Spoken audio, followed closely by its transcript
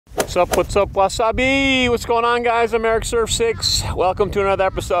What's up, wasabi? What's going on, guys? I'm Eric Surf 6. Welcome to another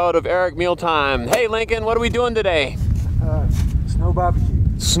episode of Eric Mealtime. Hey, Lincoln, what are we doing today? Snow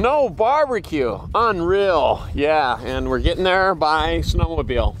barbecue. Snow barbecue. Unreal. Yeah, and we're getting there by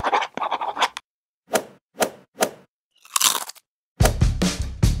snowmobile.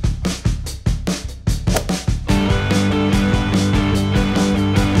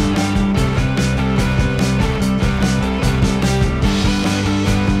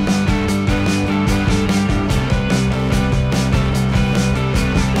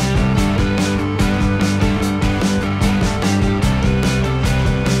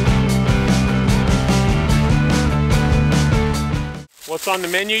 What's on the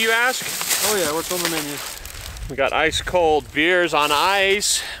menu, you ask? Oh yeah, what's on the menu? We got ice cold beers on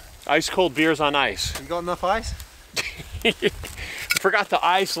ice. Ice cold beers on ice. You got enough ice? Forgot the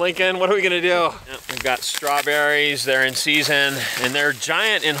ice, Lincoln. What are we gonna do? We've got strawberries, they're in season, and they're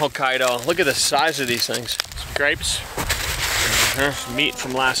giant in Hokkaido. Look at the size of these things. Some grapes. Some meat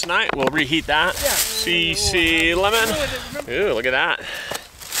from last night. We'll reheat that. Yeah. CC lemon. Ooh, look at that.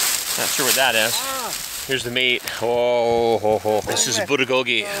 Not sure what that is. Here's the meat. Oh, this is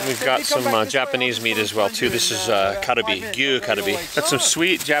bulgogi. We've got some Japanese meat as well too. This is karabi, gyu karabi. Got some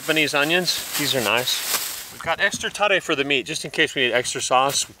sweet Japanese onions. These are nice. We've got extra tare for the meat, just in case we need extra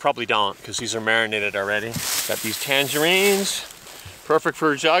sauce. We probably don't, because these are marinated already. Got these tangerines, perfect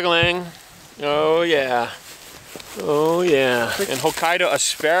for juggling. Oh yeah. Oh yeah. And Hokkaido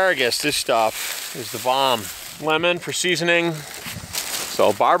asparagus, this stuff is the bomb. Lemon for seasoning.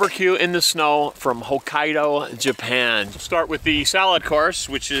 So barbecue in the snow from Hokkaido, Japan. We'll start with the salad course,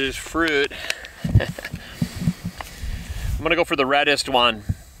 which is fruit. I'm gonna go for the reddest one.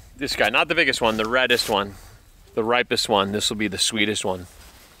 This guy, not the biggest one, the reddest one. The ripest one. This will be the sweetest one.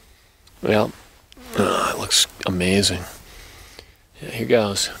 Well, it looks amazing. Yeah, here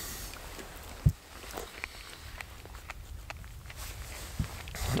goes.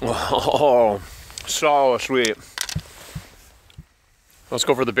 Oh, so sweet. Let's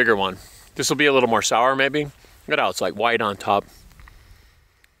go for the bigger one. This will be a little more sour, maybe. Look at how it's like white on top.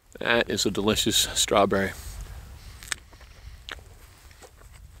 That is a delicious strawberry.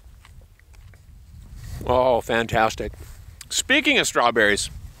 Oh, fantastic. Speaking of strawberries,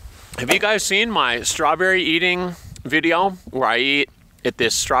 have you guys seen my strawberry eating video where I eat at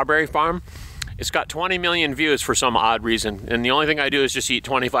this strawberry farm? It's got 20 million views for some odd reason. And the only thing I do is just eat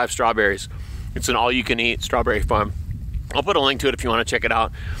 25 strawberries. It's an all-you-can-eat strawberry farm. I'll put a link to it if you want to check it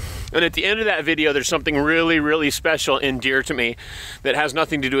out. And at the end of that video, there's something really, really special and dear to me that has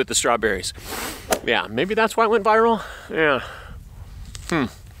nothing to do with the strawberries. Yeah, maybe that's why it went viral. Yeah.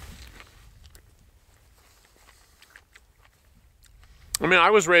 I mean, I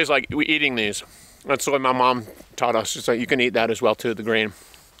was raised like eating these. That's what my mom taught us. It's like you can eat that as well too, the green.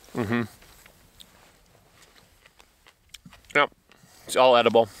 Yep, it's all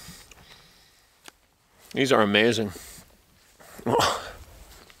edible. These are amazing. Oh.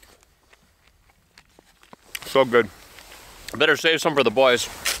 So good. I better save some for the boys.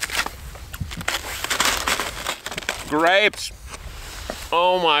 Grapes.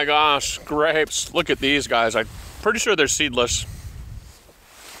 Oh my gosh, grapes. Look at these guys. I'm pretty sure they're seedless.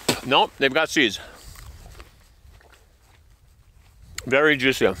 Nope, they've got seeds. Very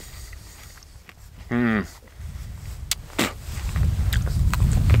juicy.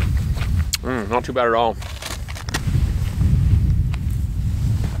 Not too bad at all.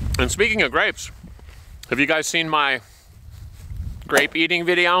 And speaking of grapes, have you guys seen my grape eating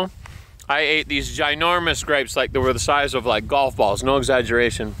video? I ate these ginormous grapes, like they were the size of like golf balls, no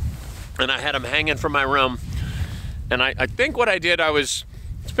exaggeration. And I had them hanging from my room. And I think what I did, it was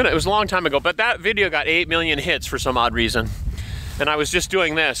a long time ago, but that video got 8 million hits for some odd reason. And I was just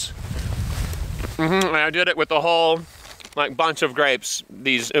doing this. And I did it with the whole like bunch of grapes.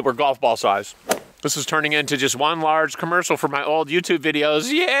 These were golf ball size. This is turning into just one large commercial for my old YouTube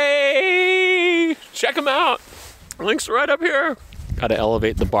videos. Yay! Check them out. Links right up here. Got to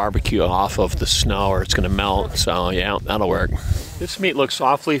elevate the barbecue off of the snow or it's going to melt. So yeah, that'll work. This meat looks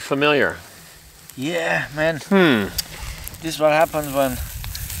awfully familiar. Yeah, man. This is what happens when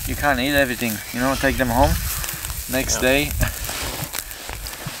you can't eat everything. You know, take them home. Next day.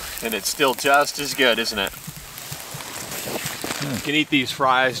 And it's still just as good, isn't it? You can eat these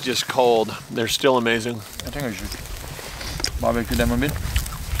fries just cold. They're still amazing. I think I should barbecue them a bit.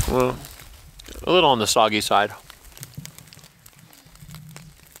 Well, a little on the soggy side.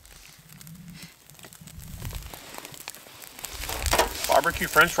 Barbecue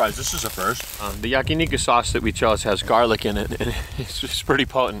French fries, this is a first. The yakiniku sauce that we chose has garlic in it, and it's just pretty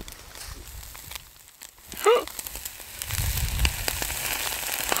potent.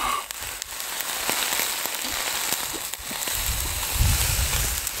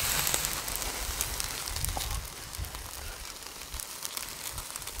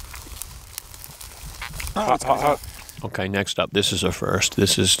 hot. Okay, next up, this is a first.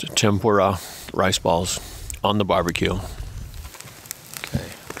 This is tempura rice balls on the barbecue. Okay,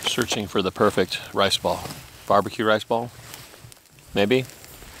 searching for the perfect rice ball. Barbecue rice ball? Maybe?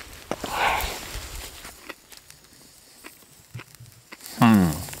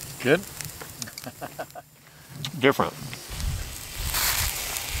 Good? Different.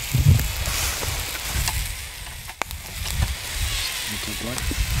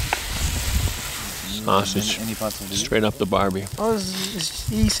 Sausage. Any parts of the Straight up the Barbie. Oh,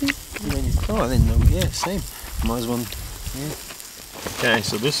 it's easy. Oh, I didn't know. Yeah, same. Might as well. Yeah. Okay,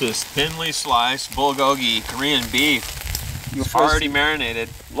 so this is thinly sliced bulgogi Korean beef. Your first, Already marinated.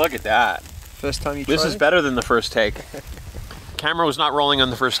 Look at that. first time you This tried is it? better than the first take. Camera was not rolling on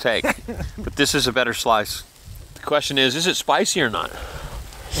the first take, but this is a better slice. The question is it spicy or not?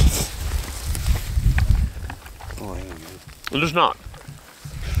 Oh, It is not.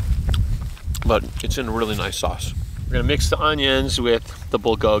 But it's in a really nice sauce. We're gonna mix the onions with the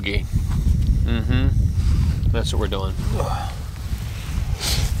bulgogi. That's what we're doing.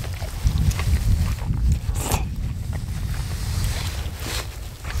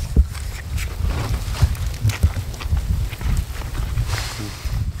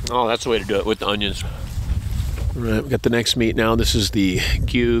 Oh, that's the way to do it, with the onions. All right, we got the next meat now. This is the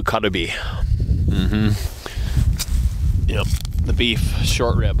gyu karabi. Yep, the beef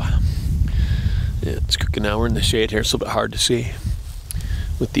short rib. Yeah, it's cooking now. We're in the shade here. It's a little bit hard to see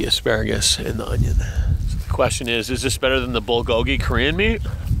with the asparagus and the onion. So the question is this better than the bulgogi Korean meat?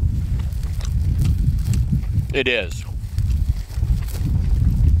 It is.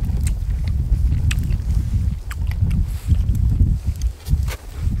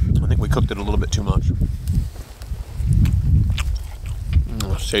 I think we cooked it a little bit too much.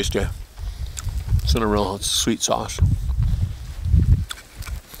 It's tasty. It's in a real sweet sauce.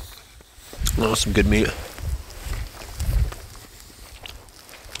 Oh, some good meat.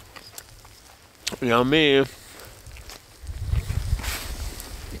 Yummy.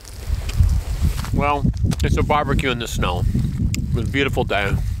 Well, it's a barbecue in the snow. It was a beautiful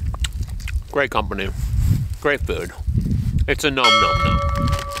day. Great company. Great food. It's a nom nom nom.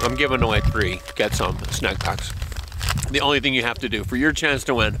 I'm giving away 3 Get Some snack packs. The only thing you have to do for your chance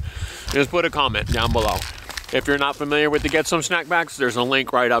to win is put a comment down below. If you're not familiar with the Get Some snack packs, there's a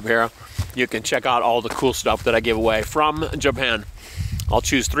link right up here. You can check out all the cool stuff that I give away from Japan. I'll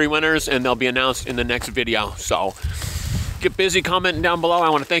choose 3 winners and they'll be announced in the next video. So get busy commenting down below. I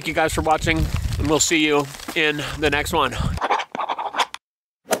want to thank you guys for watching and we'll see you in the next one.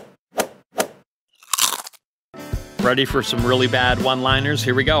 Ready for some really bad one-liners?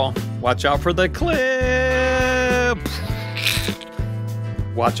 Here we go. Watch out for the clip.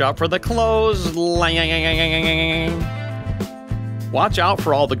 Watch out for the clothesline. Watch out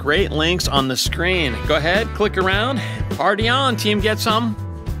for all the great links on the screen. Go ahead, click around. Party on, team Get Some.